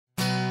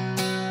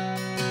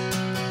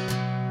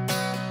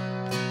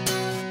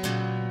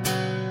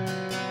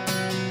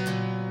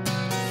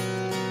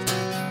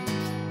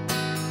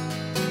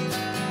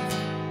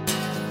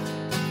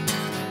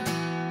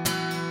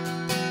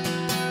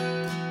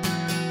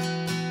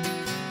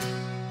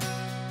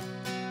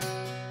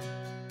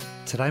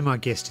Today my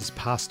guest is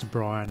Pastor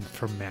Brian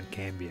from Mount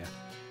Gambier,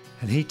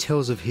 and he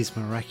tells of his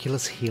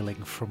miraculous healing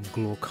from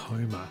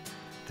glaucoma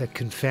that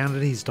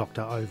confounded his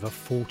doctor over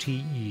 40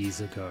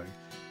 years ago,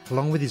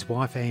 along with his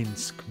wife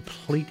Anne's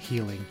complete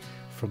healing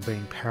from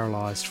being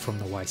paralysed from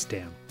the waist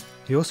down.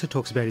 He also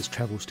talks about his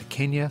travels to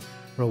Kenya,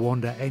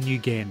 Rwanda and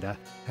Uganda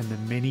and the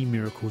many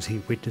miracles he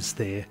witnessed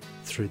there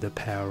through the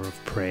power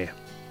of prayer.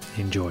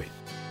 Enjoy.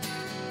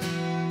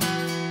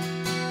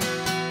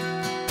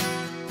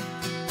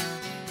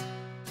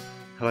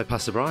 Hello,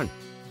 Pastor Brian.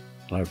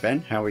 Hello,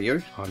 Ben. How are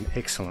you? I'm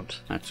excellent.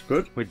 That's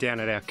good. We're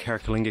down at our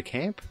Karakalinga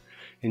camp,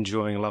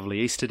 enjoying a lovely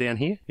Easter down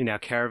here in our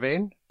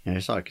caravan.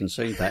 Yes, I can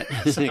see that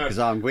because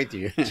I'm with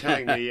you.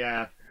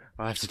 I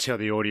have to tell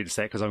the audience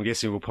that because I'm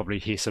guessing we'll probably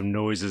hear some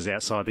noises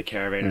outside the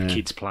caravan of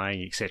kids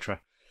playing, etc.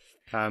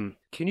 Can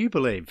you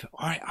believe?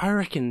 I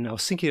reckon, I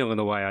was thinking on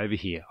the way over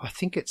here, I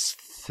think it's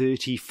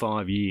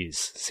 35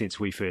 years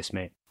since we first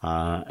met.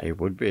 It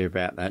would be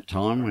about that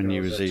time when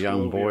you was a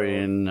young boy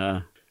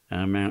in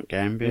Mount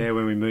Gambier. Yeah,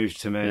 when we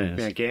moved to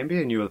Mount Gambier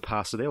and you were the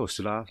pastor there, or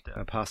still are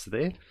a pastor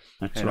there.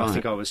 That's right. I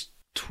think I was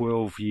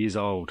 12 years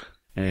old.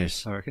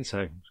 Yes. I reckon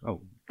so.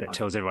 That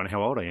tells everyone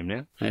how old I am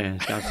now. Yeah,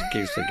 it does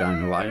keeps it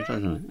going away,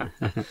 doesn't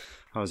it?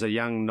 I was a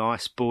young,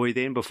 nice boy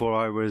then before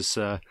I was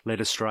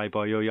led astray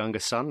by your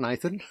youngest son,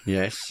 Nathan.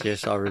 Yes,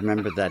 I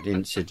remember that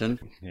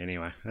incident.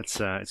 Anyway,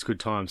 it's good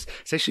times.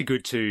 It's actually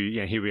good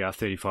to, here we are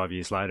 35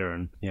 years later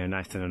and,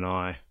 Nathan and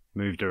I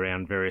moved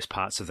around various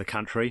parts of the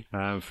country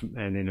and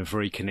then have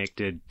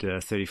reconnected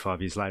 35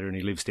 years later, and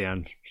he lives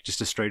down just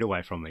a street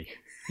away from me.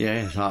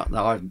 Yes,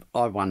 I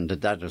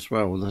wondered that as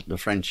well, that the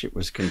friendship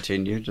was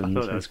continued. And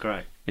I thought that was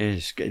great.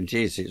 Yes, it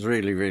is. It's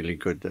really, really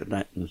good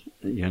that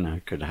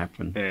could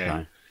happen.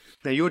 Yeah. So.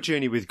 Now, your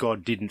journey with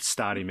God didn't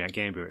start in Mount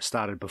Gambier. It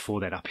started before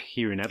that up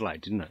here in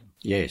Adelaide, didn't it?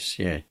 Yes,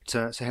 yeah.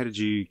 So how did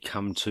you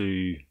come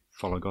to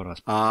follow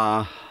God?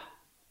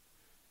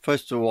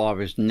 First of all, I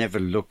was never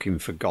looking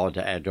for God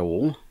at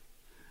all.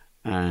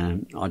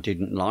 I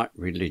didn't like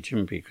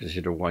religion because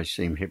it always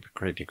seemed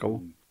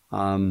hypocritical.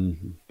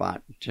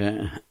 But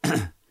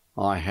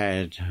I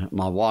had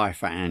my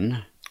wife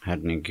Anne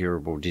had an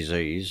incurable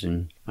disease,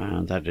 and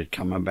that had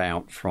come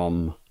about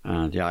from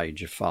the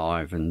age of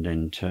 5 and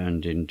then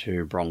turned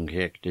into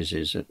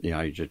bronchiectasis at the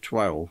age of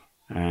 12.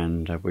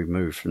 And we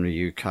moved from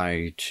the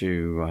UK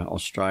to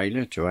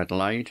Australia, to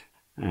Adelaide,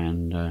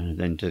 and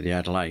then to the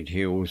Adelaide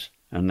Hills.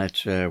 And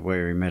that's where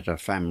we met a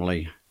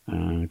family,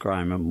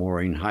 Graham and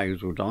Maureen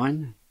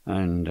Hazeldine,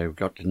 and we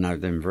got to know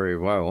them very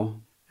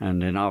well.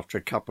 And then after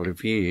a couple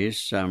of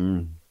years,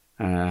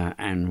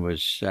 Anne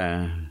was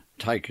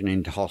taken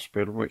into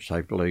hospital, which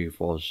they believe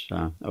was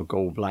a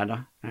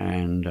gallbladder,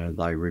 and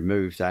they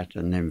removed that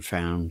and then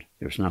found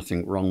there was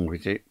nothing wrong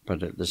with it.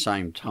 But at the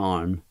same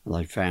time,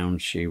 they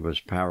found she was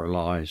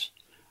paralysed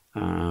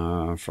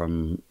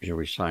from, shall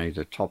we say,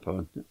 the top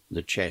of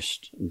the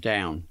chest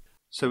down.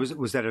 So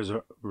was that as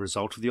a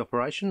result of the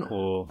operation,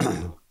 or...?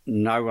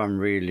 No one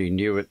really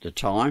knew at the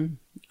time.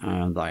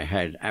 They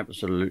had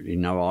absolutely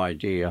no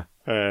idea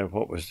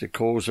what was the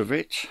cause of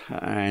it,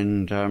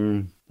 and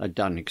they'd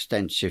done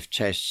extensive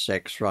tests,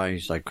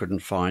 x-rays. They couldn't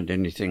find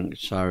anything,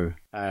 so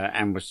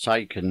Anne was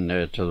taken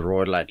to the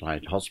Royal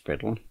Adelaide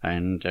Hospital,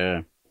 and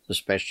the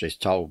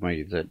specialist told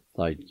me that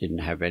they didn't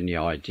have any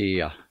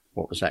idea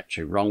what was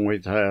actually wrong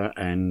with her,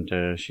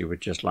 and she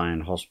would just lay in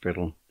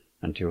hospital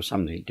until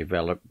something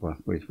developed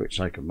with which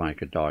they could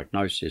make a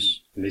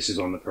diagnosis. And this is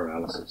on the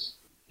paralysis?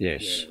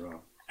 Yes. Yeah,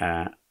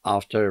 right.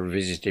 After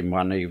visiting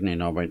one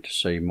evening, I went to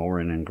see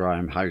Maureen and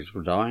Graham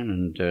Hazeldine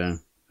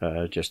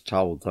and just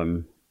told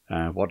them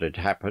what had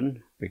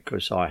happened,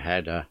 because I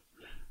had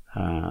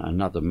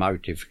another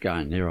motive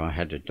going there. I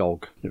had a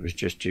dog that was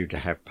just due to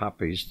have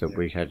puppies that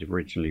we had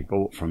originally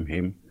bought from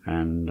him,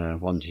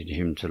 and wanted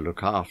him to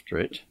look after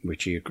it,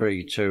 which he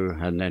agreed to.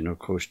 And then, of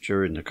course,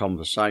 during the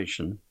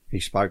conversation, he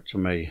spoke to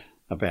me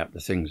about the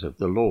things of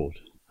the Lord.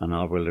 And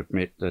I will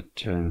admit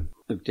that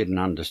I didn't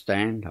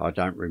understand. I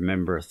don't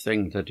remember a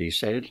thing that he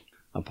said,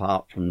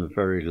 apart from the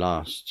very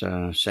last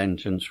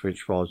sentence,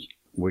 which was,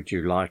 "Would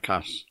you like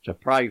us to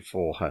pray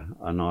for her?"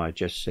 And I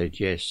just said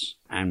yes,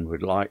 and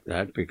would like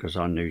that, because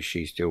I knew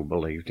she still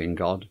believed in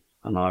God.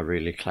 And I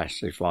really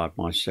classified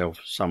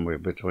myself somewhere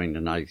between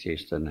an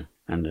atheist and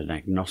an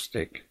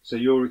agnostic. So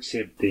your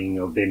accepting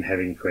of them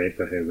having prayer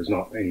for her was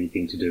not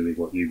anything to do with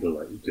what you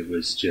believed. It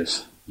was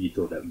just, you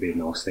thought that would be a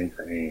nice thing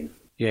for Anne.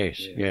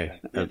 Yes,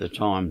 at the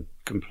time,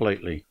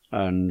 completely.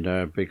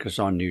 And because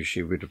I knew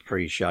she would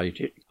appreciate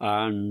it.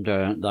 And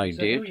they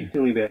did. How were you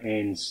feeling about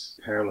Anne's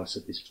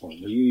paralysis at this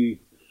point? Were you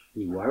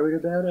worried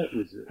about it?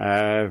 Was it...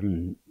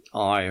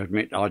 I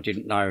admit I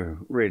didn't know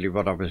really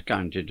what I was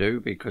going to do,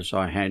 because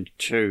I had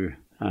 2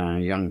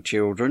 young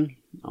children.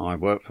 I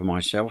worked for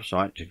myself, so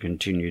I had to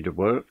continue to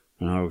work.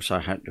 And I also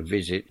had to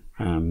visit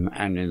Anne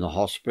in the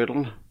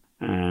hospital.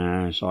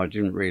 So I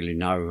didn't really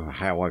know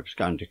how I was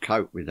going to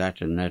cope with that,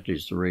 and that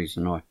is the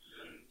reason I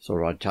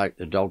thought I'd take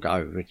the dog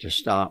over to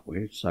start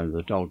with, so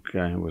the dog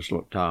was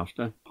looked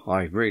after.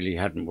 I really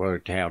hadn't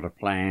worked out a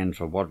plan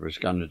for what I was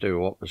going to do,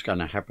 what was going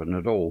to happen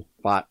at all.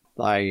 But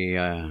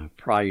They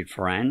prayed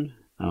for Anne,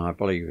 and I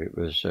believe it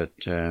was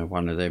at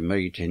one of their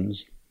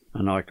meetings,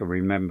 and I can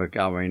remember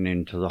going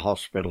into the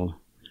hospital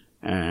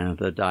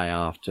the day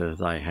after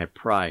they had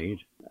prayed,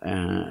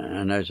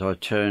 and as I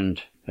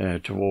turned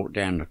to walk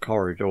down the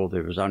corridor,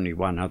 there was only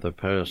one other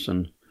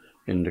person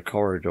in the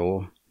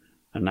corridor,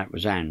 and that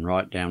was Anne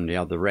right down the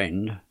other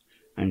end,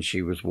 and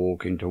she was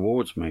walking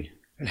towards me.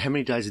 And how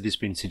many days had this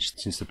been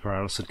since the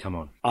paralysis had come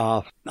on?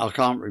 I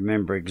can't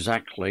remember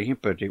exactly,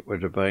 but it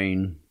would have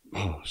been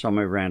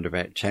somewhere around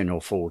about 10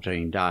 or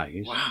 14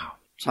 days. Wow.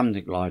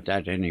 Something like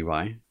that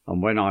anyway.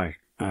 And when I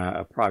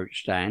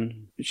approached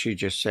Anne, she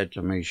just said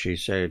to me, she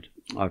said,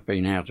 I've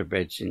been out of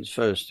bed since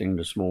first thing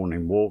this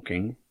morning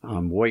walking.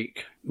 I'm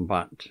weak,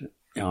 but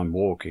I'm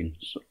walking.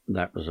 So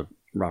that was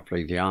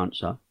roughly the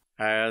answer.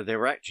 There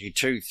were actually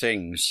two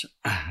things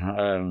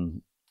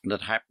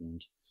that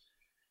happened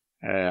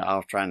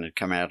after Anne had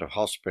come out of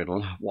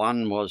hospital.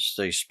 One was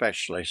the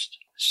specialist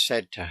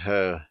said to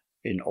her,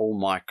 in all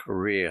my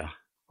career,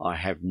 I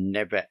have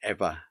never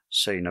ever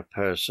seen a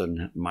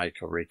person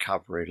make a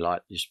recovery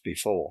like this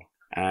before.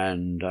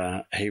 And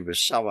he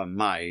was so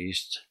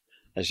amazed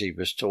as he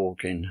was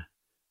talking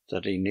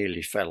that he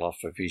nearly fell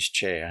off of his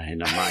chair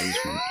in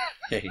amazement.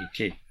 He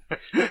did.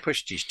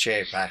 Pushed his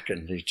chair back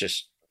and he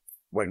just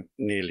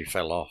nearly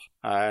fell off.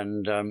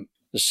 And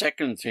the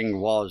second thing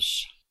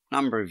was, a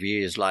number of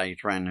years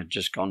later, Anne had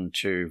just gone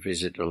to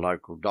visit a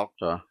local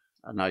doctor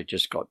and they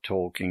just got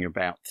talking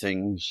about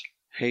things.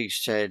 He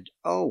said,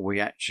 oh, we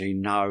actually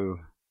know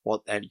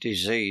what that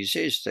disease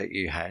is that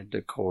you had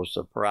that caused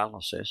the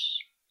paralysis.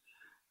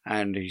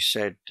 And he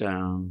said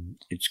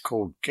it's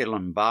called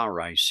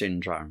Guillain-Barré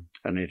syndrome,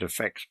 and it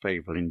affects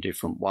people in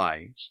different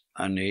ways.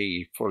 And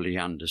he fully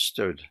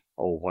understood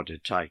all what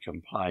had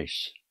taken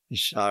place.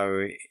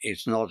 So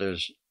it's not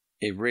as...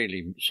 It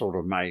really sort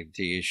of made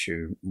the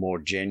issue more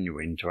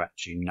genuine to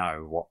actually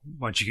know what...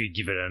 Once you could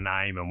give it a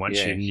name and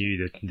once you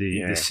knew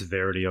the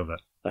severity of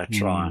it.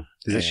 That's right.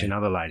 There's actually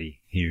another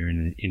lady here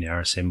in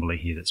our assembly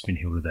here that's been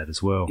healed of that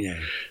as well. Yeah.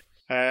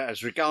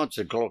 As regards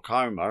to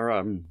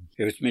glaucoma,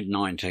 it was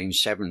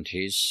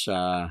mid-1970s.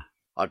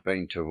 I'd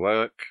been to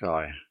work.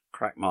 I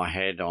cracked my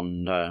head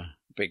on a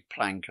big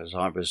plank as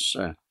I was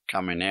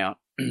coming out,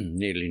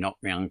 nearly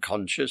knocked me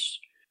unconscious.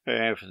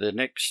 For the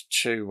next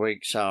 2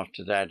 weeks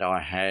after that,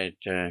 I had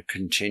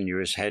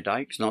continuous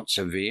headaches, not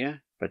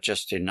severe, but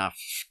just enough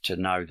to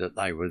know that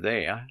they were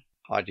there.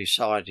 I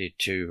decided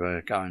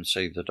to go and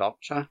see the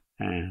doctor,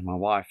 and my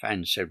wife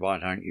Anne said, why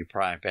don't you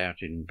pray about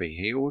it and be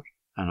healed?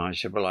 And I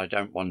said, well, I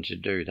don't want to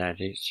do that.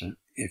 It's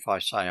if I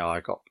say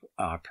I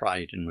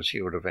prayed and was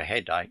healed of a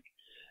headache,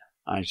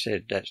 I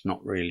said that's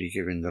not really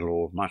giving the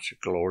Lord much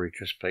glory,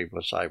 because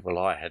people say, well,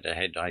 I had a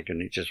headache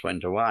and it just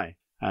went away.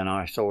 And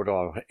I thought,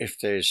 oh, if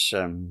there's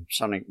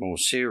something more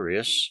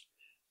serious,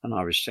 and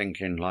I was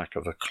thinking like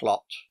of a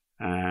clot,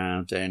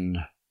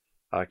 then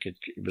it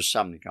was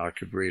something I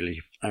could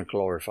really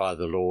glorify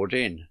the Lord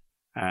in.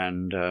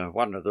 And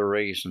one of the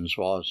reasons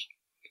was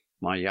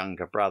my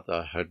younger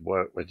brother had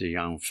worked with a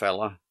young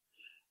fella,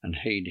 and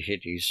he'd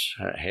hit his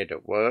head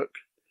at work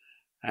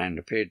and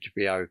appeared to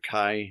be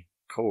okay,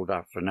 called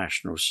up for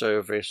national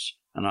service,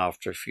 and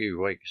after a few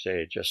weeks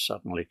there just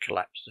suddenly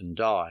collapsed and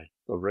died.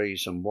 The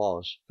reason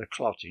was the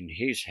clot in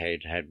his head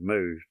had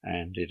moved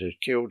and it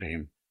had killed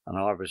him. And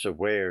I was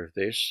aware of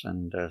this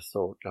and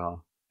thought,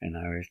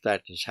 if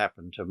that has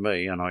happened to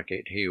me and I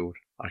get healed,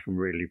 I can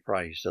really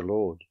praise the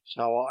Lord.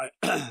 So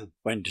I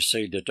went to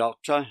see the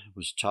doctor,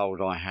 was told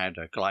I had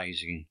a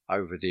glazing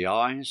over the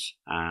eyes,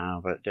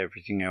 but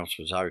everything else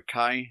was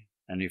okay.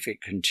 And if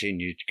it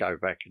continued, to go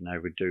back and they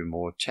would do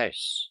more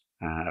tests.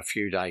 A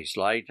few days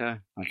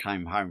later, I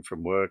came home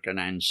from work and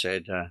Anne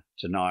said,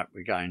 tonight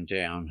we're going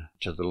down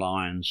to the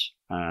Lions,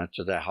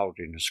 they're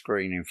holding a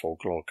screening for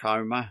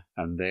glaucoma,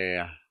 and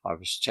there I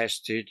was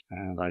tested,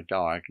 and they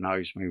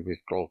diagnosed me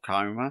with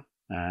glaucoma,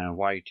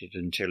 waited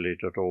until it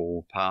had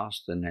all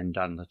passed and then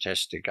done the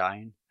test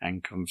again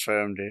and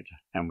confirmed it,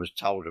 and was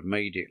told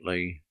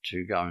immediately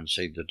to go and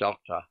see the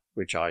doctor,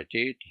 which I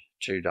did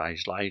 2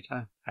 days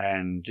later.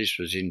 And this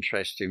was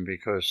interesting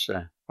because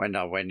when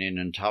I went in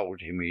and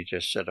told him, he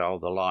just said, oh,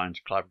 the Lions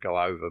Club go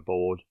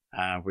overboard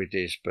with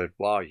this, but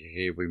while you're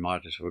here, we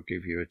might as well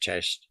give you a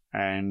test.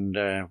 And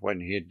when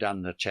he had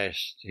done the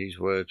test, his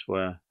words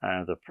were,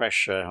 the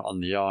pressure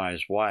on the eye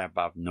is way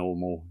above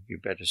normal. You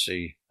better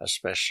see a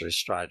specialist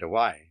straight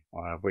away,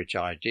 which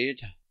I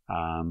did.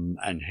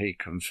 And he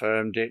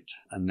confirmed it,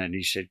 and then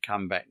he said,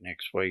 come back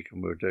next week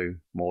and we'll do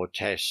more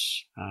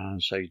tests,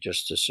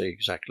 just to see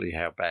exactly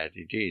how bad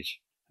it is.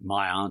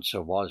 My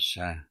answer was,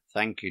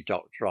 thank you,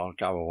 doctor, I'll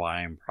go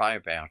away and pray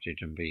about it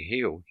and be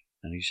healed.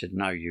 And he said,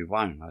 no, you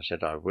won't. I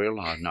said, I will.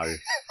 I know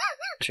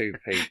 2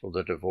 people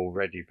that have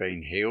already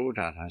been healed,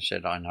 and I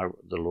said, I know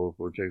what the Lord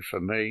will do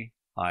for me.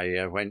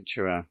 I went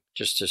to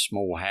just a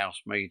small house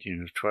meeting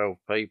of 12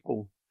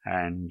 people,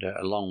 and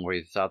along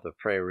with other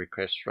prayer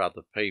requests for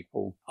other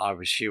people, I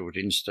was healed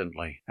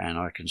instantly, and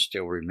I can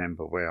still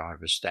remember where I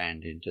was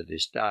standing to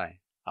this day.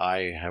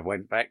 I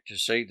went back to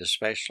see the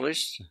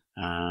specialist.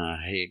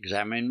 He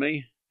examined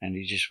me, And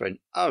he just went,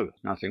 "Oh,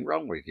 nothing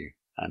wrong with you."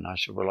 And I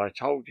said, "Well, I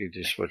told you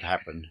this would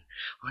happen."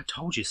 I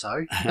told you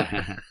so.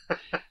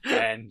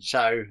 And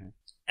so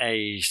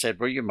he said,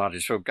 "Well, you might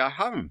as well go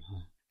home."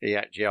 He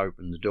actually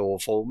opened the door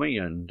for me,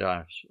 and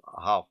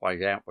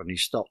halfway out when he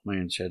stopped me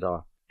and said,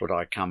 would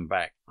I come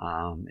back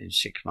in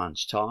 6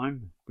 months'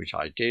 time, which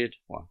I did.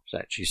 Well, it was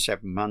actually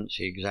 7 months.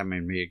 He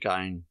examined me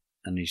again,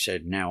 and he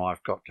said, "Now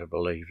I've got to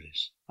believe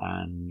this."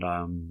 And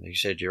he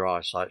said, "Your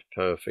eyesight's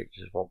perfect.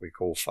 It's what we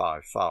call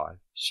 5/5.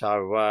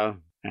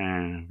 So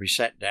we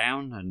sat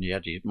down, and he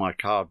had my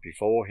card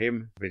before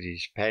him with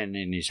his pen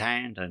in his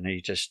hand, and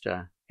he just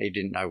he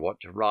didn't know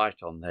what to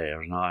write on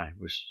there, and I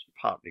was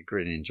partly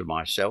grinning to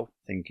myself,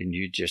 thinking,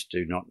 you just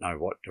do not know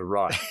what to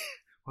write.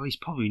 Well, he's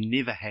probably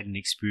never had an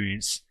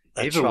experience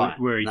That's ever right.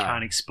 where he No.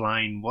 can't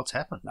explain what's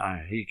happened.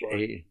 No,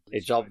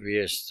 it's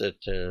obvious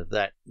that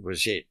that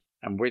was it.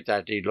 And with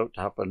that, he looked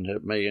up at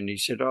me and he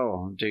said,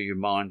 "Oh, do you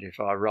mind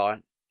if I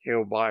write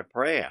healed by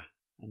prayer?"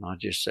 And I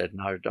just said,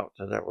 "No,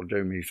 doctor, that will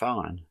do me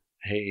fine."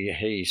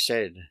 He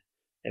said,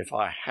 "If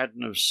I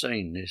hadn't have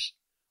seen this,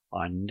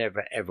 I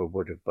never ever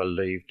would have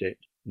believed it."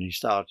 And he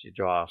started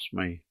to ask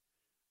me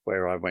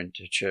where I went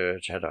to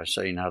church, had I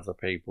seen other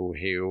people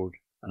healed,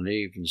 and he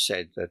even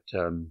said that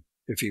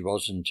if he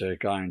wasn't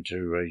going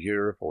to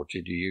Europe or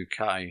to the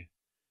UK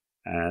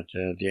at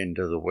the end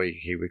of the week,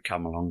 he would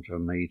come along to a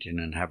meeting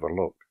and have a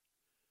look.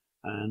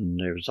 And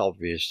it was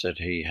obvious that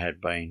he had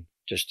been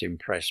just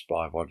impressed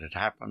by what had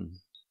happened.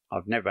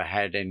 I've never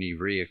had any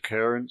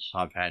reoccurrence.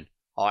 I've had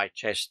eye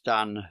tests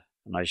done,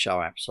 and they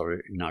show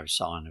absolutely no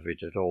sign of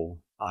it at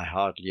all. I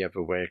hardly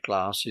ever wear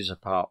glasses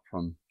apart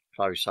from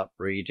close-up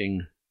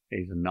reading,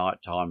 either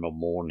night-time or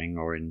morning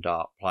or in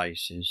dark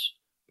places.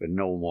 But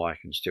normal, I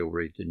can still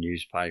read the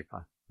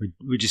newspaper.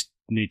 We just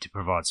need to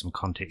provide some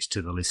context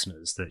to the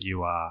listeners that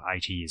you are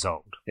 80 years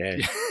old. Yeah.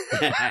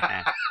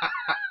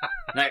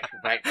 In actual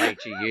fact,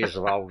 80 years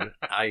of old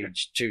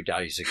age 2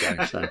 days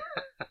ago. So,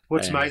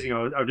 What's amazing,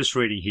 I'm just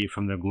reading here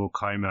from the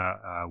glaucoma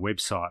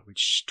website,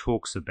 which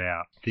talks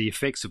about the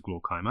effects of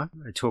glaucoma.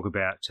 They talk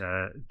about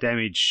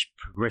damage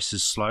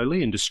progresses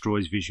slowly and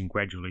destroys vision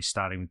gradually,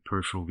 starting with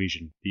peripheral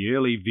vision. The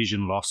early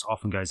vision loss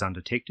often goes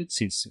undetected,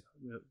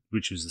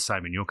 which was the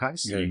same in your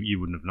case. Yeah. You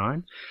wouldn't have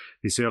known.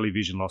 This early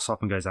vision loss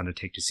often goes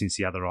undetected since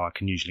the other eye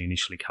can usually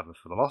initially cover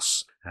for the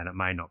loss, and it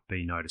may not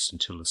be noticed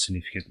until a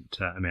significant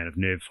amount of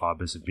nerve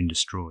fibres have been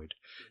destroyed.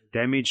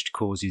 Damaged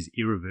cause is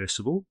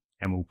irreversible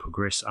and will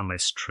progress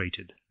unless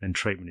treated. And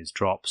treatment is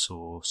drops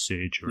or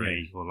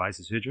surgery or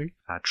laser surgery.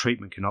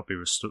 Treatment cannot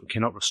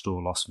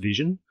restore lost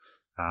vision,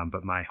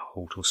 but may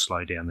halt or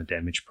slow down the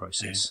damage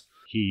process.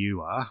 Yeah. Here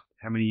you are.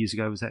 How many years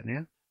ago was that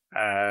now?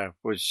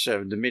 Was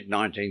the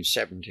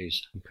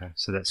mid-1970s. Okay,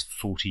 so that's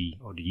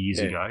 40-odd years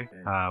ago,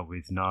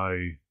 with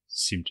no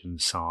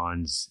symptoms,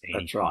 signs,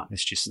 anything. That's right.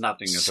 It's just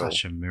nothing at all.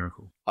 Such a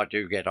miracle. I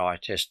do get eye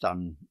tests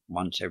done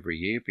once every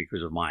year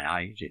because of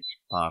my age. It's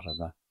part of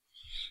the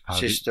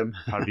system.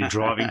 Part of your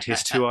driving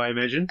test too, I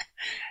imagine.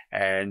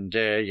 And,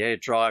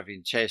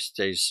 driving test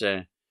is,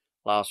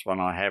 last one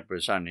I had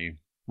was only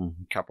a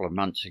couple of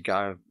months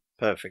ago,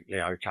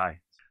 perfectly okay.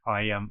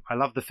 I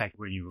love the fact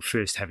when you were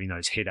first having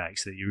those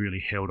headaches that you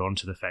really held on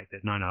to the fact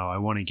that, no, I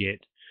want to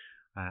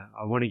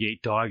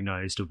get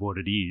diagnosed of what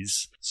it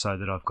is so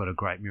that I've got a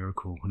great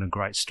miracle and a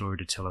great story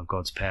to tell of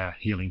God's power,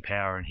 healing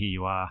power, and here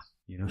you are,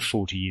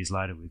 40 years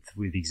later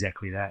with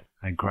exactly that,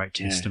 a great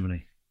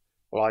testimony.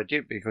 Well, I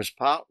did because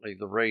partly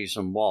the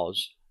reason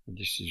was, and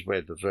this is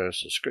where the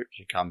verse of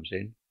Scripture comes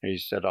in,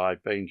 is that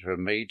I'd been to a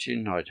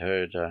meeting, I'd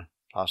heard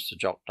Pastor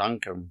Jock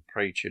Duncan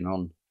preaching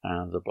on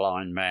the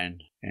blind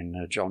man in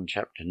John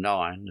chapter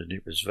 9, and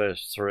it was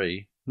verse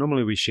 3.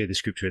 Normally we share the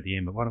scripture at the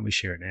end, but why don't we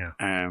share it now?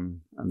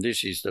 And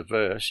this is the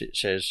verse. It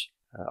says,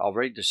 I'll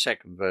read the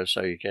second verse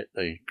so you get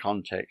the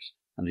context.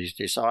 And his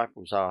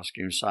disciples asked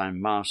him,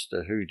 saying,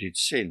 "Master, who did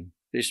sin,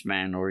 this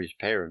man or his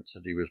parents,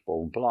 that he was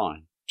born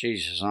blind?"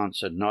 Jesus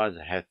answered,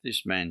 "Neither hath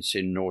this man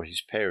sinned nor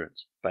his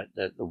parents, but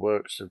that the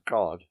works of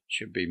God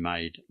should be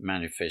made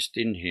manifest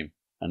in him."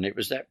 And it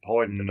was that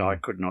point that I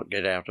could not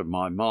get out of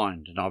my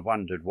mind, and I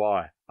wondered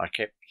why. I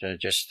kept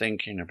just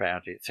thinking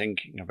about it.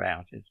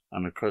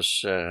 And of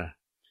course,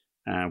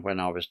 when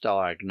I was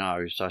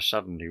diagnosed, I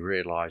suddenly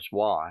realised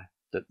why,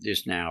 that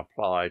this now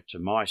applied to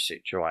my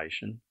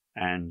situation,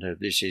 and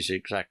this is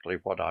exactly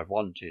what I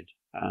wanted.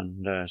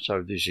 And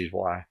so this is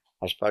why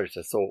I suppose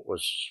the thought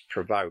was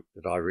provoked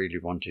that I really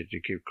wanted to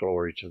give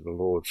glory to the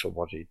Lord for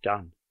what he'd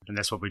done. And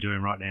that's what we're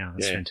doing right now.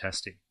 That's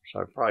fantastic.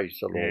 So praise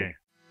the Lord. Yeah.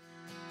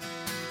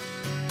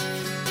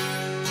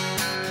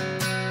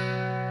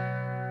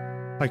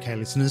 Okay,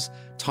 listeners,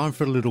 time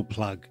for a little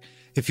plug.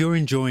 If you're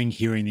enjoying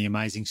hearing the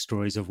amazing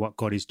stories of what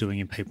God is doing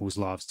in people's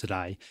lives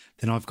today,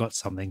 then I've got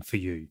something for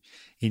you.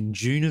 In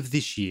June of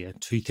this year,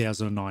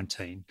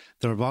 2019,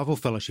 the Revival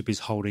Fellowship is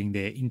holding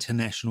their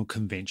international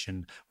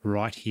convention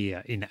right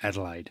here in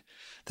Adelaide.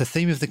 The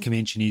theme of the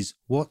convention is,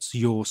 What's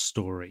Your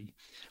Story?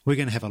 We're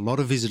going to have a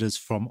lot of visitors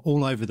from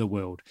all over the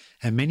world,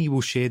 and many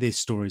will share their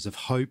stories of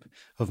hope,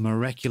 of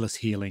miraculous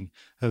healing,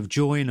 of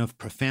joy and of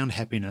profound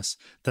happiness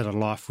that a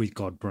life with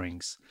God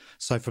brings.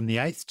 So from the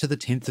 8th to the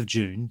 10th of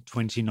June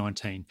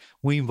 2019,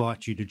 we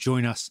invite you to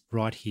join us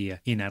right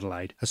here in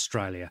Adelaide,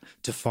 Australia,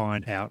 to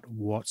find out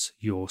what's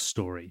your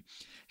story.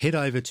 Head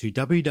over to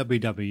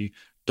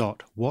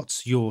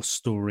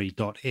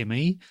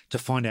www.whatsyourstory.me to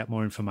find out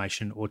more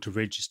information or to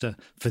register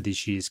for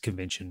this year's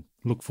convention.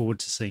 Look forward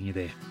to seeing you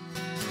there.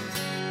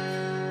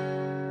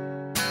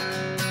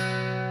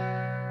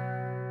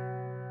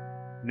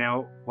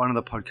 Now, one of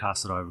the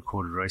podcasts that I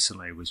recorded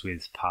recently was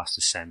with Pastor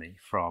Sammy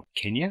from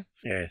Kenya.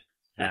 Yeah.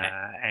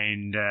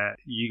 And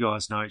you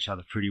guys know each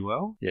other pretty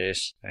well.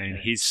 Yes. And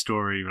his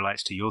story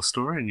relates to your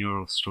story and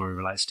your story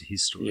relates to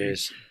his story.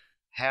 Yes.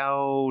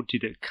 How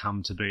did it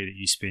come to be that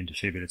you spent a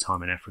fair bit of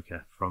time in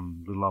Africa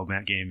from little old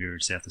Mount Gambier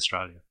in South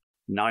Australia?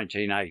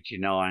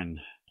 1989,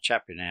 a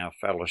chap in our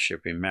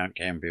fellowship in Mount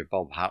Gambier,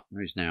 Bob Hutton,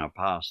 who's now a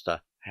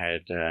pastor,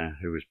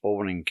 who was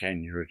born in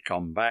Kenya, had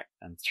come back,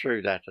 and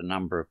through that a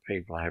number of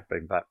people have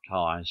been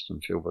baptised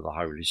and filled with the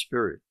Holy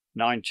Spirit.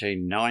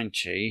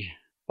 1990,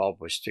 Bob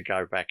was to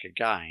go back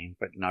again,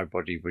 but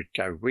nobody would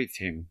go with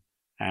him,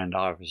 and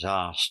I was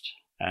asked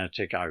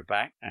to go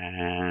back,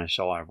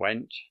 so I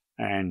went,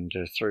 and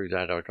through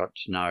that I got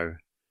to know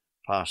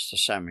Pastor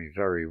Sammy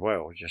very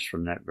well, just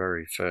from that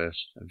very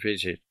first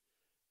visit,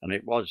 and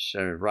it was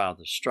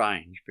rather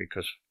strange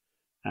because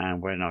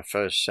when I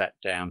first sat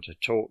down to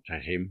talk to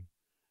him,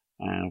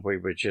 we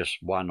were just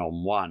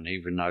one-on-one,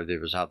 even though there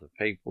was other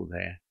people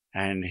there.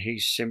 And he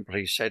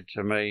simply said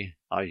to me,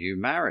 "Are you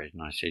married?"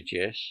 And I said,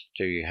 "Yes."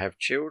 "Do you have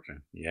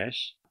children?"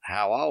 "Yes."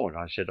 "How old?"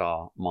 I said,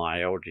 "Oh,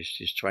 my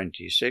eldest is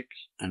 26.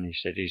 And he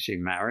said, "Is he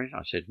married?"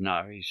 I said,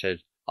 "No." He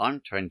said, "I'm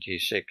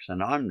 26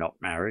 and I'm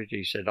not married."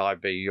 He said, "I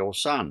be your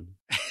son."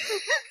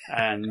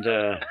 And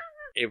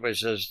it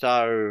was as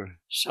though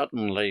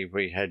suddenly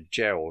we had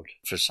gelled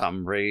for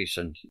some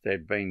reason.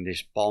 There'd been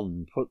this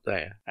bond put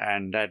there,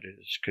 and that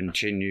has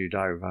continued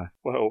over,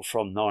 well,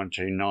 from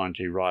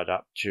 1990 right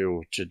up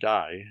till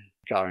today,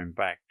 going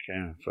back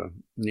for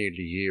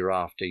nearly year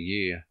after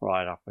year,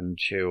 right up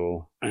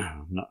until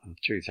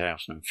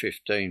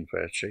 2015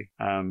 virtually.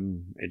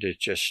 It has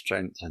just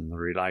strengthened the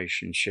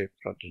relationship,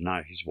 got to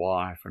know his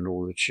wife and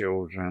all the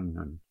children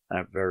and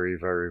that very,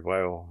 very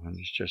well, and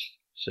it's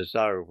as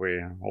though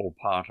we're all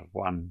part of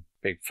one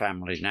big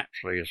family,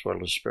 naturally as well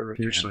as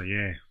spiritually. Spiritually,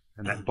 yeah.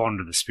 And that bond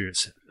of the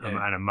Spirit's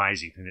an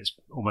amazing thing. It's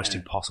almost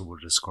impossible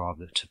to describe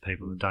it to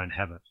people that don't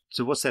have it.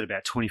 So what's that,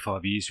 about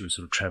 25 years you were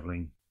sort of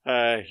travelling?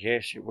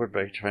 Yes, it would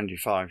be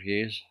 25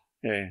 years,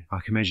 yeah.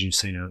 I can imagine you've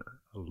seen a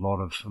lot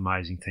of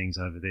amazing things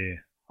over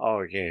there.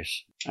 Oh,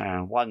 yes.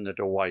 One that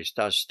always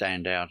does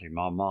stand out in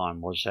my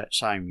mind was that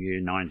same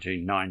year,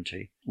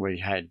 1990, we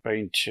had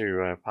been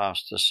to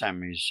Pastor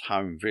Sammy's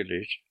home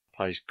village,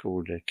 place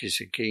called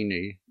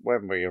Kisikini.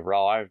 When we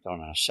arrived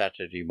on a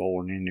Saturday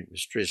morning, it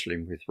was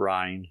drizzling with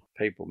rain.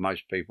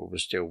 Most people were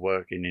still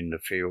working in the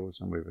fields,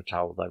 and we were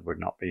told they would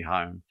not be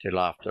home till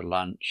after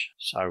lunch.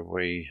 So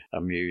we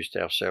amused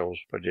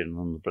ourselves putting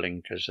on the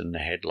blinkers and the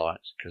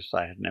headlights, because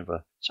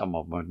some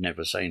of them had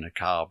never seen a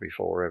car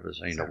before, ever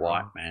seen a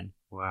white man.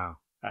 Wow.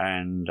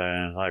 And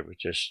they were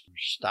just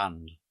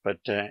stunned.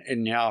 But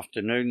in the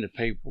afternoon, the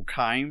people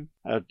came.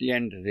 At the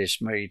end of this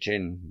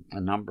meeting,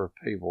 a number of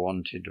people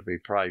wanted to be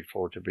prayed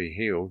for to be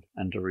healed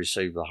and to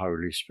receive the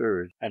Holy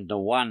Spirit. And the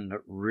one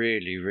that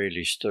really,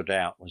 really stood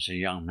out was a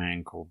young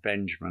man called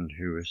Benjamin,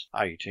 who was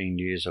 18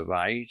 years of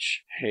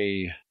age.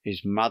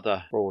 His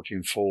mother brought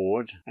him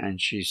forward,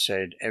 and she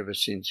said ever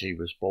since he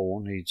was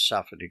born, he'd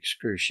suffered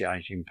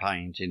excruciating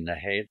pains in the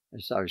head,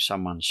 as though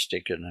someone's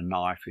sticking a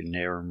knife in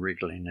there and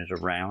wriggling it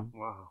around.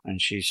 Wow. And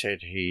she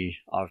said,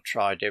 I've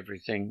tried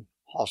everything.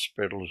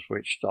 Hospitals,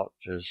 witch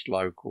doctors,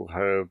 local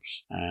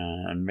herbs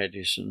and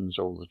medicines,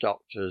 all the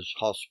doctors,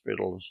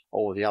 hospitals,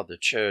 all the other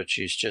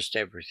churches, just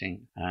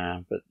everything.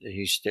 But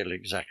he's still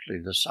exactly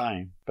the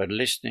same. But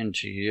listening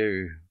to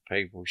you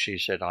people, she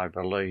said, I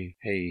believe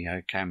he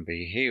can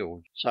be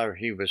healed. So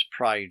he was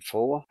prayed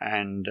for,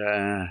 and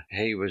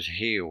he was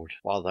healed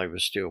while they were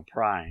still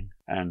praying.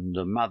 And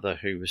the mother,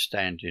 who was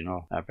standing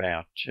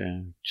about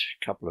a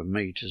couple of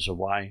metres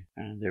away,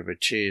 and there were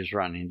tears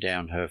running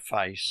down her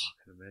face. I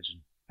can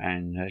imagine.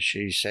 And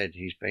she said,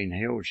 he's been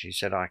healed. She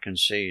said, I can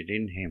see it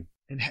in him.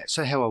 And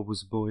so how old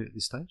was the boy at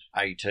this stage?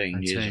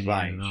 18 years of age.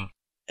 Right.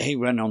 He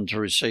went on to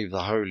receive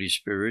the Holy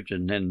Spirit,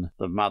 and then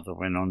the mother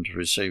went on to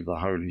receive the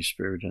Holy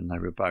Spirit, and they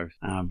were both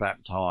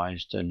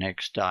baptised the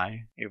next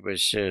day. It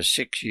was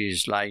 6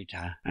 years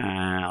later.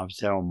 I was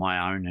there on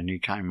my own, and he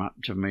came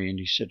up to me and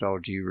he said, oh,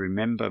 do you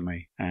remember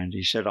me? And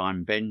he said,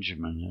 I'm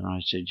Benjamin. And I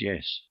said,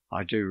 yes,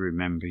 I do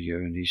remember you.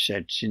 And he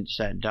said, since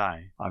that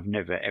day, I've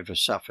never ever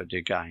suffered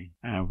again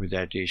with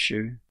that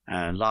issue.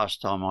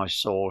 Last time I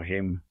saw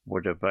him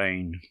would have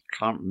been,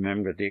 can't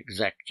remember the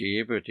exact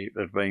year, but it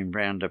would have been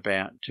round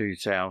about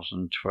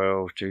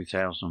 2012,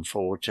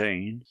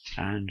 2014.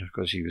 And of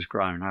course he was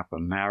grown up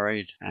and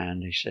married,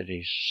 and he said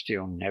he's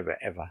still never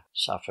ever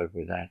suffered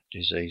with that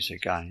disease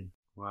again.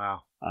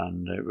 Wow.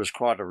 And it was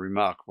quite a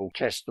remarkable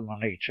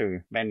testimony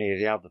to many of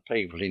the other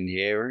people in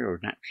the area who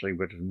naturally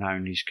would have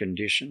known his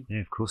condition.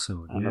 Yeah, of course they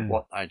would. And of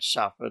what they'd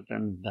suffered.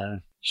 And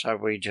so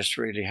we just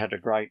really had a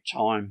great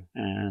time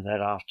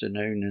that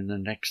afternoon and the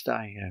next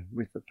day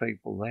with the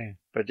people there.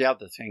 But the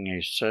other thing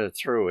is,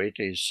 through it,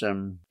 is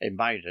it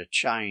made a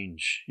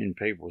change in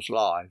people's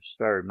lives,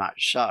 very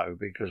much so,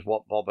 because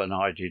what Bob and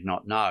I did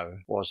not know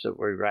was that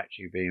we were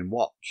actually being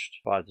watched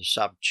by the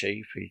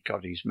sub-chief. He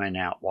got his men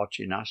out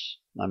watching us,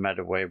 no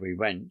matter where we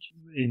went.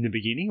 In the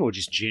beginning, or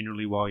just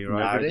generally while you're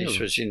over there? No, this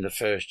was in the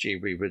first year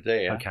we were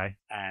there. Okay.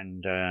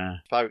 And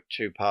spoke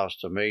to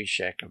Pastor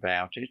Meshach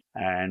about it,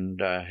 and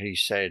he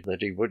said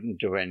that he wouldn't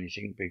do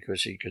anything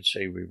because he could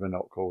see we were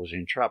not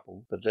causing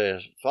trouble. But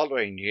the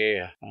following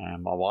year,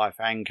 my wife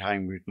Anne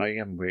came with me,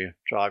 and we're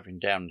driving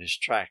down this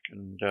track,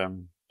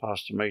 and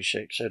Pastor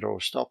Meshach said, "Oh,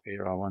 stop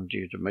here. I want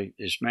you to meet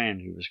this man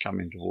who was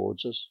coming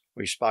towards us."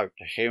 We spoke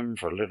to him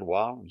for a little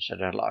while and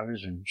said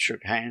hellos and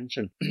shook hands,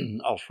 and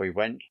off we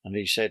went. And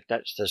he said,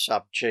 "That's the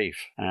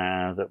sub-chief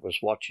that was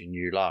watching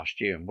you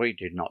last year, and we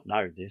did not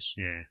know this."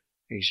 Yeah.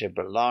 He said,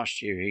 "But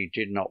last year he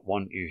did not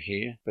want you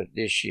here, but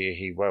this year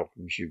he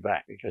welcomes you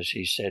back," because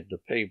he said the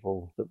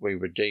people that we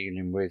were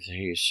dealing with,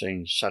 he has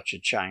seen such a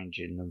change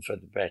in them for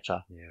the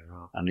better. Yeah,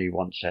 right. And he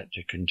wants that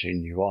to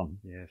continue on.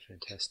 Yeah,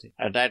 fantastic.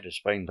 And that has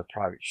been the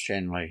approach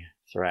generally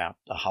throughout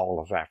the whole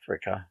of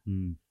Africa.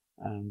 Mm.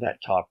 And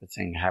that type of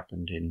thing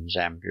happened in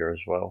Zambia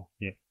as well.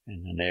 Yeah.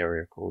 In an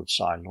area called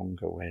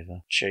Sailunga, where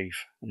the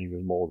chief, and he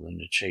was more than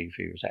a chief,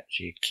 he was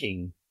actually a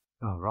king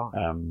Oh, right.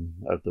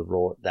 of the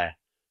royal there.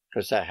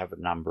 Because they have a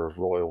number of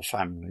royal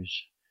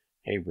families.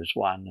 He was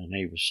one, and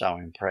he was so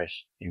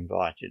impressed, he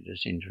invited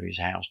us into his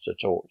house to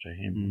talk to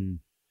him. Mm.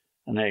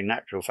 And in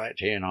actual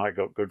fact, he and I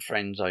got good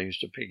friends. I used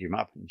to pick him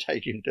up and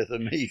take him to the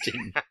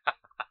meeting.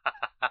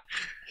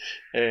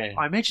 Yeah.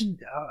 I imagine,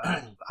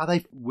 are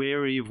they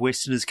wary of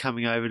Westerners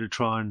coming over to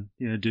try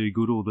and do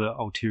good, or the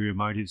ulterior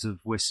motives of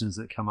Westerners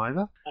that come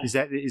over? Is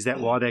that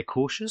why they're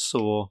cautious,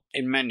 or?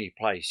 In many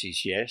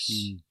places, yes.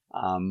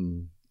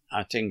 Mm.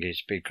 I think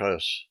it's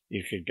because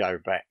you could go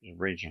back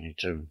originally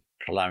to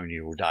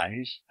colonial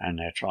days, and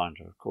they're trying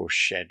to, of course,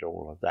 shed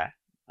all of that.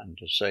 And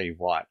to see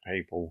white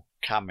people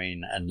come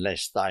in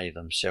unless they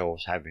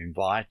themselves have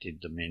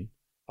invited them in,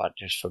 but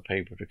just for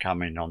people to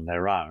come in on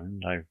their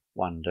own, they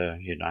wonder,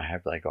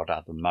 have they got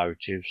other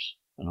motives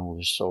and all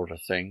this sort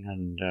of thing.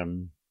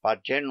 And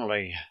but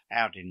generally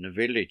out in the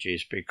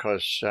villages,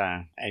 because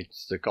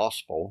it's the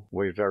gospel,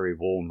 we're very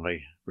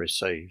warmly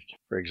received.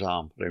 For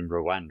example, in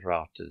Rwanda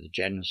after the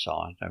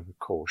genocide, they were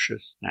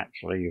cautious.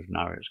 Naturally, it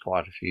was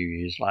quite a few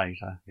years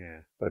later. Yeah.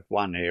 But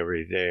one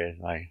area there,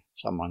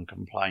 someone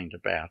complained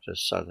about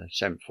us, so they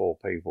sent 4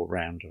 people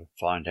round to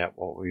find out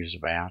what we was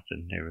about,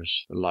 and there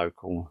was a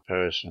local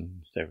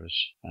person, there was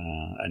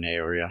an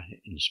area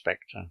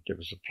inspector, there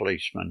was a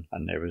policeman,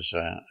 and there was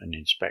an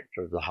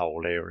inspector of the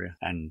whole area.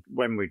 And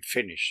when we'd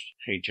finished,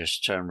 he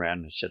just turned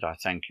around and said, "I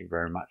thank you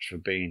very much for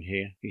being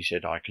here." He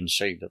said, "I can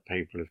see that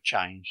people have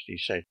changed." He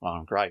said, "Well,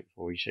 I'm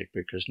grateful," he said,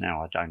 "because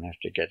now I don't have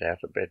to get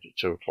out of bed at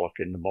 2 o'clock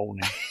in the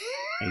morning."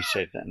 He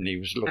said, and he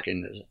was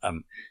looking at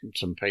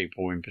some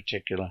people in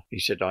particular. He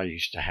said, "I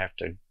used to have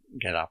to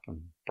get up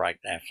and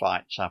break their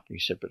fights up." He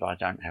said, "but I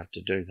don't have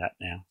to do that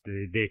now."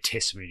 Their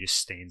testimony just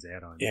stands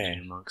out, I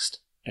imagine,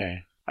 amongst.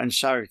 Yeah. And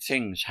so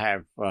things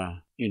have,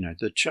 or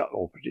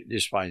put it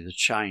this way, the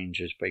change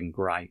has been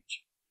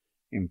great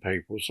in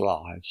people's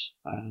lives.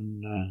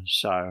 And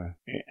so,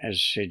 as I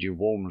said, you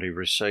warmly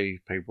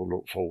receive, people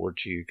look forward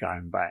to you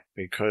going back,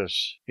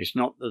 because it's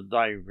not that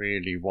they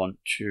really want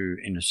to,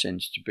 in a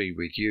sense, to be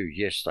with you.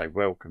 Yes, they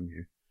welcome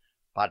you,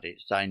 but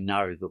they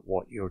know that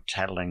what you're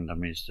telling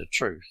them is the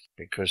truth,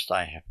 because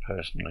they have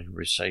personally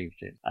received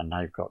it, and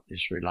they've got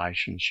this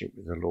relationship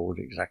with the Lord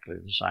exactly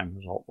the same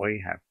as what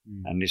we have.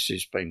 And this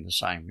has been the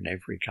same in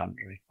every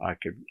country. I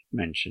could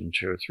mention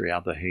 2 or 3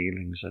 other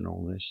healings and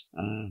all this.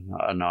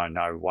 And I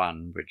know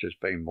one, which has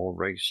been more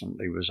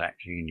recently, was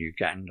actually in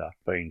Uganda.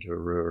 Been to a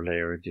rural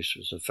area, this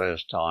was the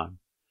first time.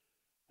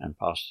 And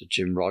Pastor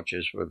Jim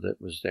Rogers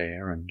was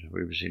there, and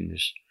we was in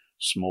this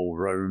small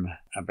room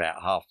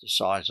about the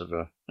size of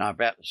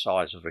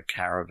a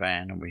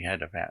caravan, and we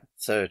had about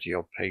 30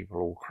 odd people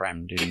all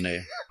crammed in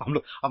there.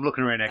 I'm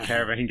looking around our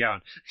caravan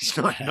going, it's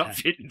not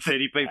fitting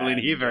 30 people in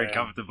here very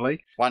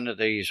comfortably. One of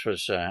these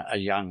was a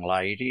young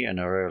lady in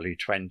her early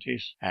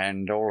 20s,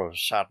 and all of a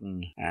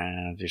sudden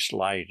this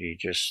lady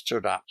just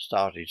stood up,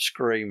 started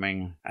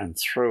screaming, and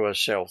threw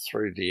herself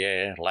through the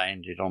air,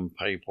 landed on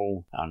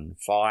people, and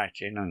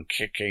fighting and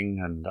kicking,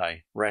 and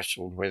they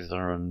wrestled with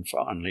her and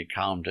finally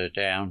calmed her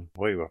down.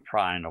 We were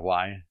praying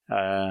away.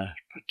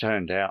 It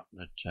turned out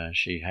that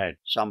she had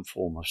some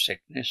form of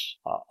sickness.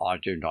 I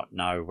do not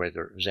know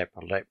whether it was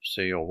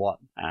epilepsy or what,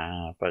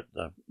 but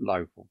the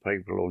local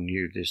people all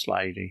knew this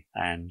lady.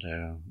 And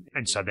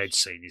so they'd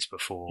seen this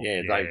before.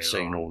 Yeah, they'd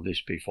seen all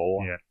this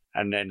before. Yeah.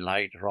 And then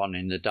later on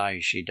in the day,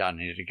 she done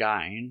it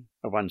again.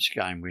 But once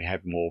again, we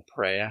had more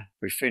prayer.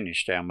 We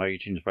finished our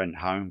meetings, went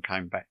home,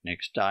 came back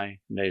next day,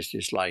 and there's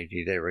this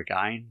lady there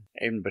again.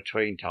 In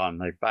between time,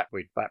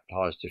 we'd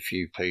baptised a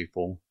few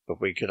people,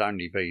 but we could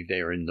only be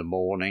there in the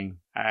morning.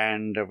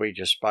 And we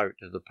just spoke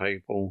to the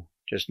people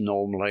just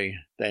normally,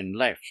 then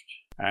left.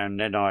 And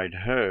then I'd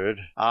heard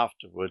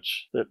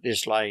afterwards that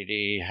this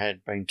lady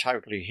had been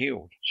totally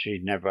healed.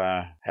 She'd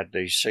never had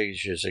these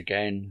seizures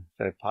again.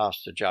 So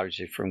Pastor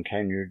Joseph from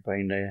Kenya had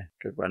been there.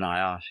 Because when I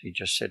asked, he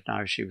just said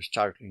no, she was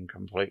totally and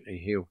completely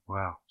healed.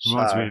 Wow.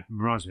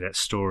 Reminds me of that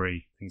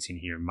story, I think it's in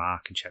here in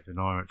Mark in chapter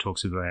 9, where it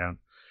talks about,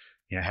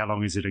 how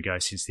long is it ago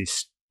since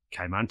this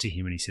came unto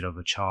him? And he said, of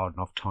a child,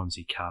 and oft times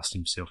he cast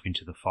himself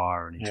into the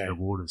fire and into the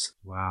waters.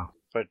 Wow.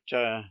 But,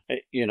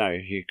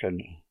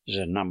 there's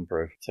a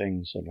number of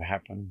things that have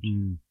happened.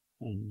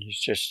 And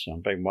it's just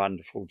been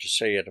wonderful to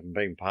see it and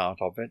being part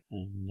of it.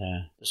 And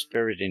the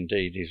spirit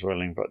indeed is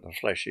willing, but the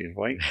flesh is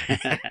weak.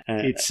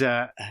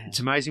 It's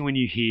amazing when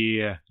you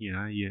hear,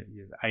 you're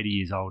 80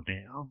 years old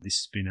now. This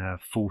has been a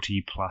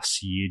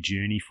 40-plus year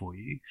journey for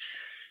you.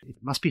 It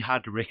must be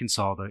hard to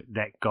reconcile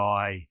that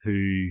guy who,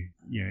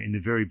 in the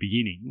very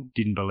beginning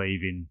didn't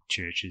believe in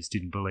churches,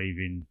 didn't believe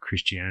in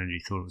Christianity,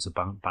 thought it was a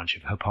bunch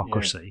of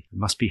hypocrisy. Yeah. It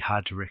must be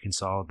hard to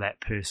reconcile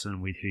that person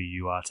with who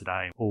you are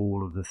today,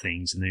 all of the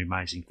things and the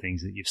amazing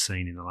things that you've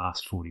seen in the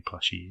last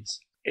 40-plus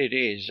years. It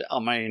is. I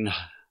mean,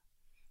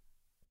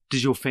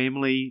 does your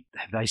family,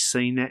 have they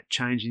seen that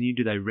change in you?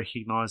 Do they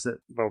recognise that?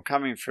 Well,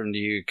 coming from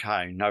the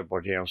UK,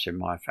 nobody else in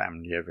my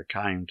family ever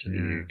came to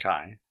the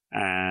UK.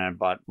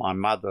 But my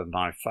mother,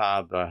 my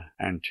father,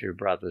 and 2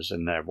 brothers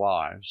and their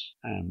wives,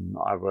 and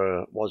I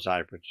was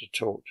able to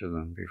talk to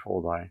them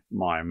before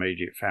my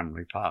immediate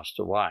family passed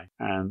away,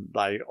 and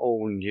they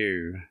all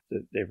knew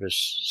that there was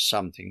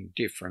something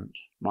different.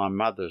 My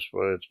mother's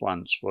words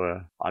once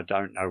were, "I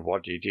don't know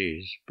what it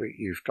is, but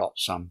you've got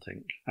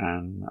something."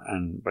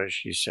 But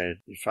she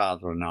said, "Your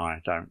father and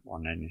I don't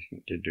want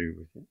anything to do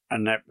with it."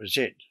 And that was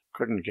it.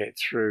 Couldn't get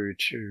through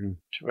to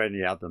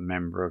any other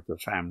member of the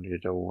family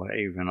at all,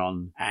 even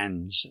on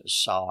Anne's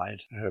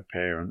side, her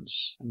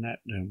parents, and that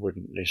they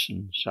wouldn't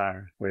listen.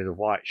 So we're the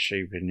white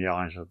sheep in the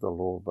eyes of the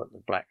Lord, but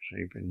the black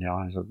sheep in the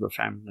eyes of the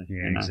family.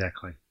 Yeah,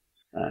 exactly.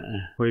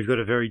 We've got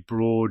a very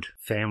broad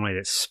family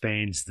that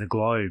spans the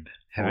globe,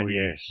 haven't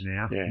you,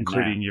 now,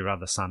 including your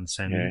other son,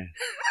 Samuel.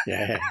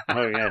 Yeah.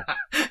 Oh, yeah.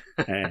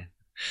 Yeah.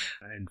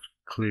 And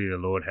clearly the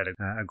Lord had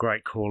a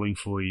great calling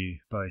for you,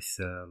 both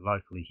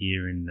locally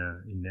here in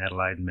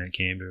Adelaide and Mount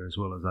Gambier, as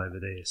well as over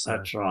there. So.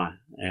 That's right,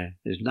 yeah.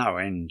 There's no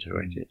end to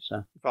it.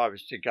 If I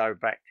was to go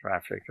back to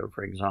Africa,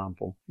 for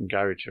example, and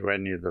go to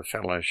any of the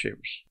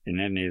fellowships in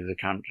any of the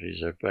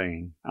countries I've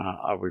been,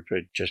 I would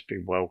just be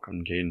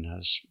welcomed in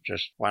as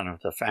just one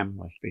of the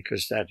family,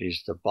 because that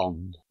is the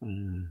bond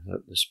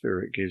that the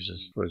Spirit gives us.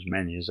 For as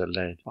many as are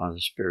led by the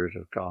Spirit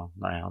of God,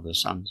 they are the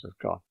sons of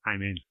God.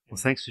 Amen. Well,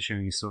 thanks for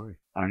sharing your story.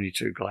 Only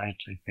too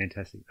gladly.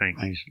 Fantastic.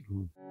 Thanks. Thanks.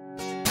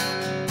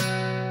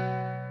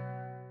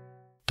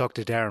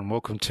 Dr. Darren,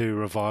 welcome to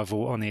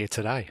Revival on Air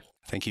today.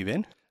 Thank you,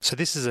 Ben. So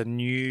this is a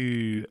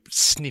new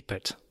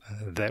snippet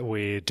that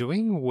we're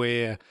doing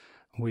where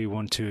we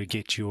want to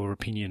get your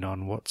opinion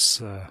on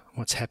what's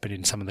happened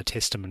in some of the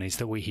testimonies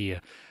that we hear.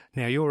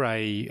 Now, you're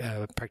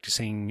a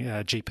practicing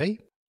GP?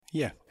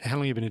 Yeah. How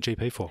long have you been a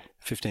GP for?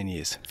 15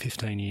 years.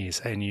 15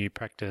 years. And you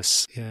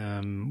practice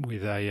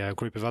with a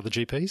group of other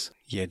GPs?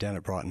 Yeah, down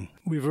at Brighton.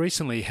 We've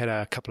recently had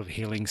a couple of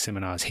healing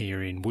seminars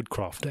here in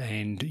Woodcroft,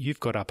 and you've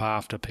got up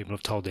after people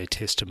have told their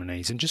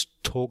testimonies and just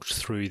talked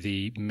through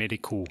the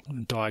medical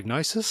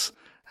diagnosis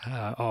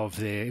of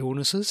their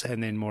illnesses,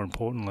 and then more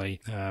importantly,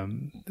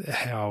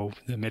 how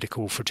the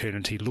medical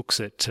fraternity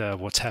looks at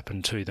what's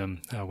happened to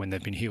them when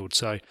they've been healed.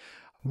 So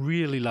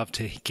really love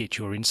to get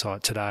your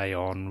insight today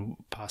on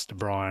Pastor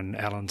Brian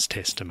Allen's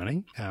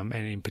testimony, and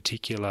in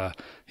particular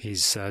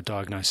his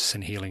diagnosis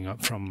and healing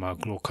from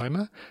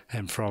glaucoma,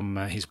 and from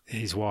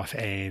his wife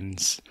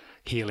Anne's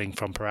healing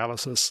from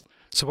paralysis.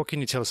 So what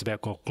can you tell us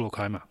about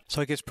glaucoma?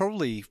 So I guess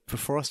probably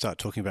before I start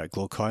talking about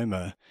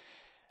glaucoma,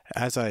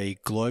 as a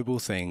global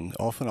thing,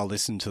 often I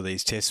listen to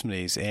these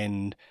testimonies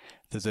and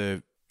there's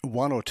a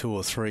 1 or 2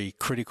 or 3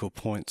 critical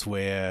points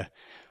where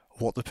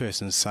what the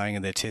person is saying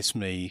in their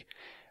testimony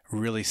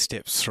really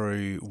steps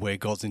through where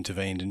God's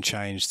intervened and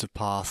changed the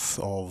path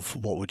of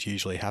what would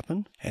usually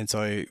happen. And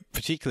so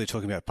particularly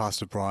talking about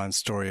Pastor Brian's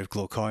story of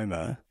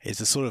glaucoma,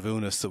 it's a sort of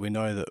illness that we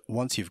know that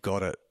once you've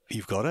got it,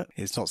 you've got it.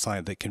 It's not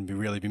something that can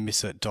really be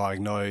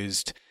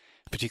misdiagnosed,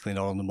 particularly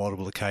not on the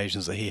multiple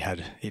occasions that he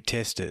had it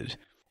tested.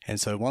 And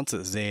so once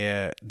it's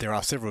there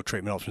are several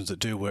treatment options that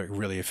do work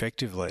really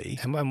effectively.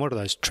 And what are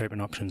those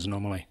treatment options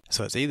normally?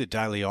 So it's either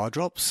daily eye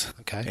drops,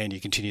 okay, and you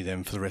continue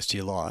them for the rest of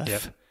your life.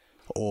 Yep.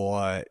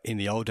 Or in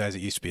the old days,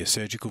 it used to be a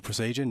surgical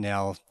procedure.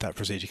 Now that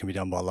procedure can be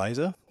done by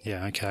laser.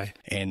 Yeah, okay.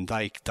 And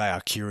they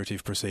are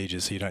curative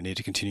procedures, so you don't need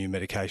to continue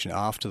medication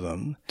after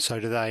them. So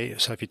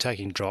if you're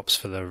taking drops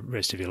for the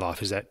rest of your life,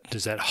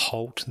 does that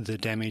halt the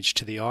damage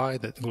to the eye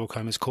that the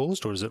glaucoma has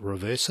caused, or does it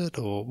reverse it,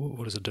 or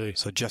what does it do?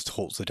 So it just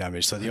halts the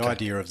damage. So the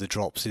idea of the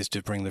drops is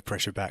to bring the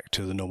pressure back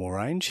to the normal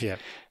range,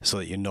 so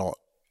that you're not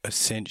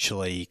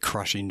essentially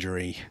crush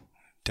injury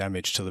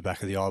damage to the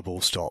back of the eyeball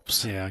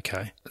stops. Yeah,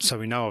 okay. So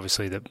we know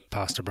obviously that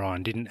Pastor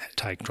Brian didn't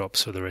take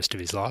drops for the rest of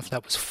his life.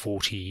 That was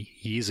 40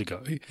 years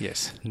ago.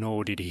 Yes.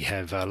 Nor did he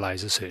have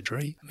laser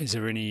surgery. Is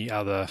there any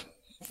other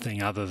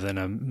thing other than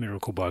a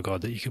miracle by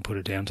God that you can put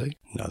it down to?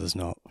 No, there's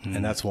not.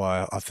 And that's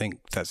why I think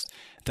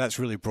that's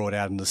really brought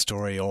out in the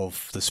story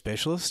of the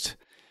specialist,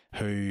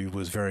 who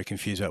was very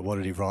confused about what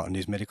did he write in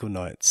his medical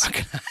notes.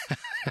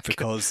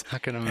 Because I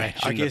can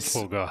imagine the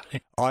poor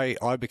guy.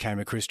 I became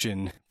a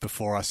Christian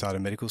before I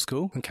started medical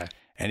school. Okay.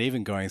 And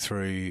even going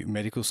through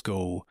medical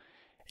school,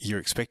 you're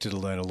expected to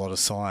learn a lot of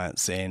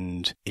science,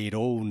 and it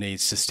all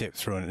needs to step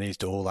through and it needs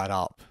to all add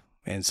up.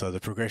 And so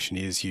the progression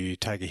is you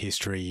take a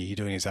history, you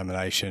do an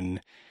examination,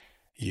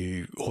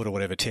 you order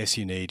whatever tests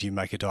you need, you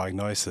make a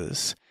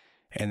diagnosis,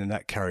 and then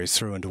that carries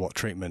through into what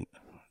treatment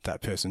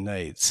that person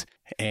needs.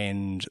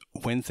 And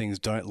when things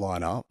don't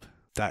line up,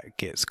 that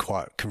gets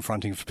quite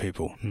confronting for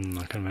people.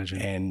 I can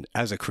imagine. And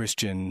as a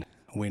Christian,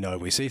 we know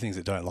we see things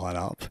that don't line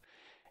up,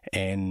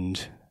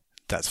 and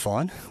that's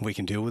fine. We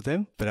can deal with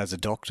them. But as a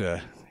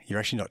doctor, you're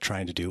actually not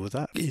trained to deal with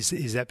that.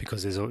 Is that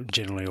because there's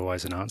generally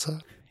always an answer?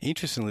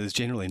 Interestingly, there's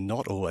generally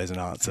not always an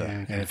answer.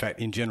 Yeah, okay. And in fact,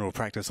 in general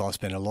practice, I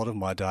spend a lot of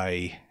my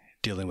day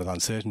dealing with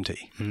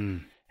uncertainty.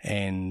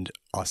 And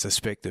I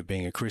suspect that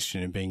being a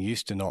Christian and being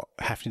used to not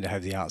having to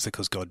have the answer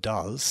because God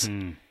does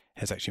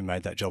has actually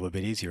made that job a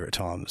bit easier at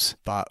times.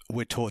 But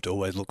we're taught to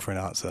always look for an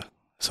answer.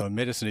 So in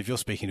medicine, if you're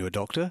speaking to a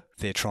doctor,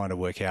 they're trying to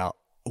work out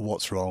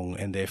what's wrong,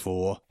 and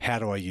therefore how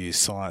do I use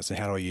science and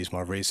how do I use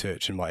my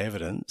research and my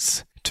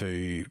evidence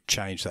to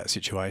change that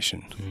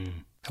situation.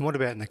 And what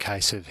about in the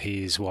case of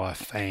his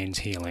wife Anne's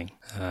healing?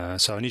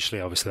 So initially,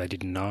 obviously, they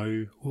didn't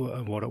know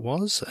what it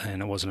was,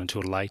 and it wasn't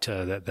until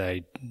later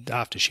that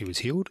after she was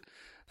healed,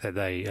 that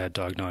they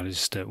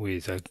diagnosed it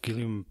with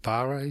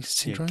Guillain-Barré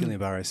syndrome? Yeah,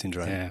 Guillain-Barré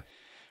syndrome. Yeah.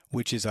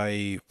 Which is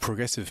a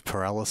progressive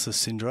paralysis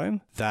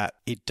syndrome that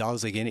it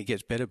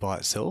gets better by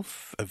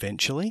itself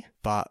eventually,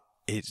 but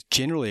it's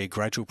generally a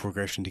gradual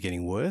progression to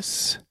getting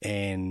worse.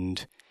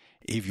 And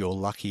if you're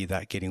lucky,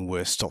 that getting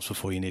worse stops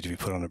before you need to be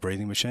put on a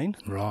breathing machine.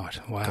 Right.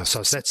 Wow.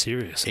 So it's that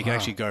serious. It can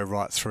actually go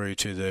right through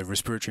to the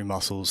respiratory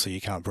muscles so you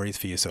can't breathe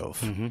for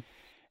yourself.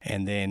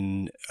 And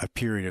then a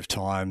period of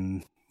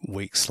time,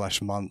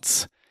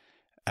 weeks/months,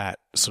 at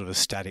sort of a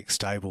static,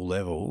 stable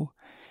level,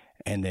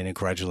 and then a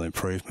gradual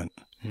improvement.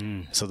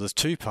 So there's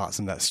two parts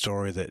in that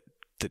story that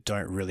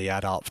don't really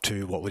add up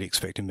to what we'd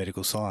expect in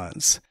medical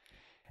science.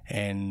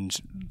 And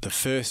the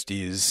first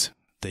is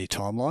the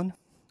timeline,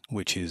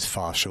 which is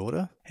far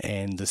shorter.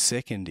 And the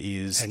second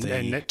is and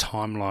that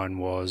timeline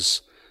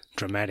was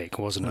dramatic,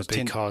 wasn't it?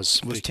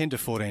 It was 10 to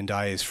 14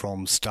 days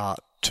from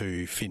start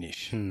to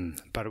finish.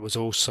 But it was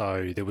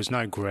also, there was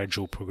no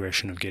gradual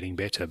progression of getting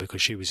better,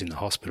 because she was in the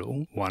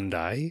hospital one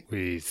day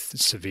with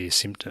severe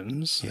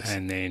symptoms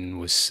and then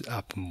was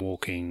up and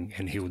walking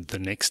and healed the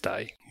next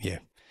day. Yeah.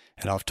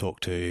 And I've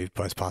talked to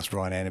both Pastor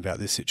Brian and Anne about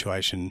this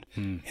situation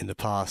in the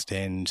past,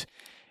 and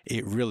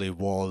it really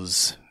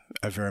was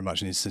a very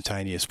much an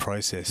instantaneous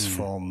process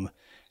from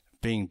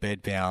being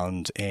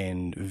bedbound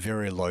and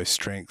very low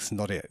strength,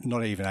 not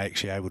even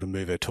actually able to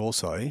move her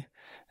torso,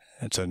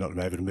 and so not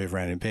able to move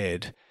around in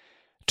bed,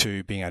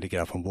 to being able to get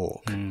up and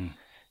walk.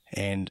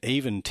 And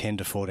even 10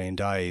 to 14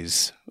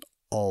 days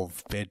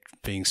of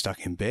being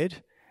stuck in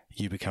bed,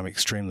 you become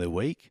extremely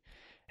weak.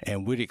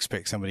 And we'd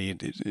expect somebody,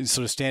 in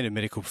sort of standard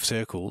medical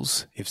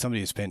circles, if somebody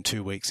had spent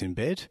 2 weeks in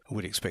bed,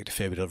 we'd expect a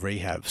fair bit of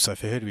rehab. So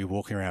for her to be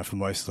walking around for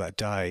most of that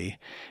day,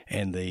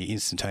 and the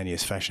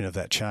instantaneous fashion of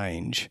that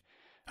change,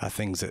 are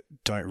things that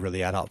don't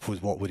really add up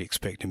with what we'd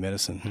expect in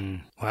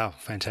medicine. Wow,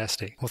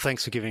 fantastic. Well,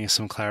 thanks for giving us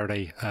some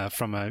clarity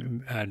from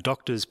a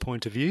doctor's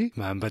point of view,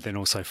 but then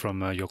also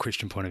from your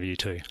Christian point of view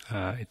too.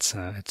 It's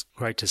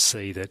great to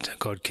see that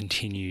God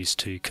continues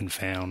to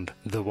confound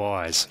the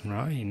wise,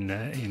 right,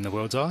 in the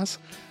world's eyes.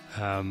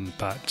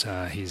 But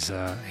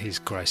his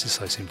grace is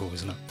so simple,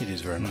 isn't it? It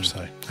is very much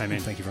so. Amen.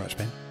 Well, thank you very much,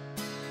 Ben.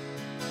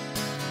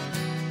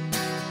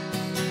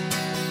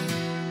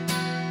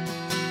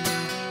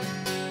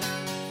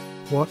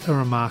 What a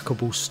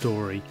remarkable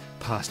story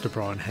Pastor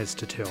Brian has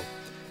to tell.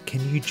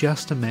 Can you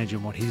just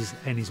imagine what his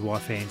and his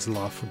wife Anne's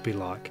life would be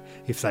like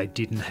if they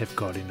didn't have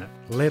God in it,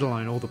 let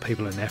alone all the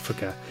people in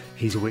Africa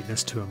he's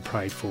witnessed to and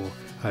prayed for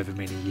over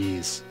many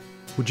years?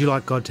 Would you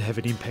like God to have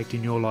an impact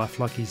in your life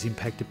like he's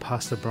impacted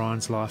Pastor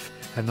Brian's life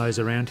and those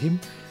around him?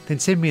 Then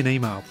send me an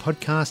email,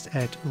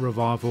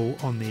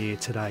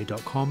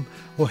 podcast@revivalontheairtoday.com,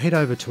 or head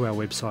over to our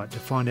website to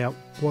find out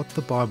what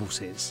the Bible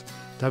says,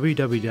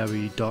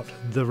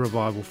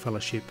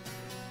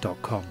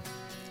 www.therevivalfellowship.com.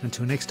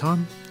 Until next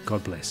time,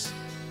 God bless.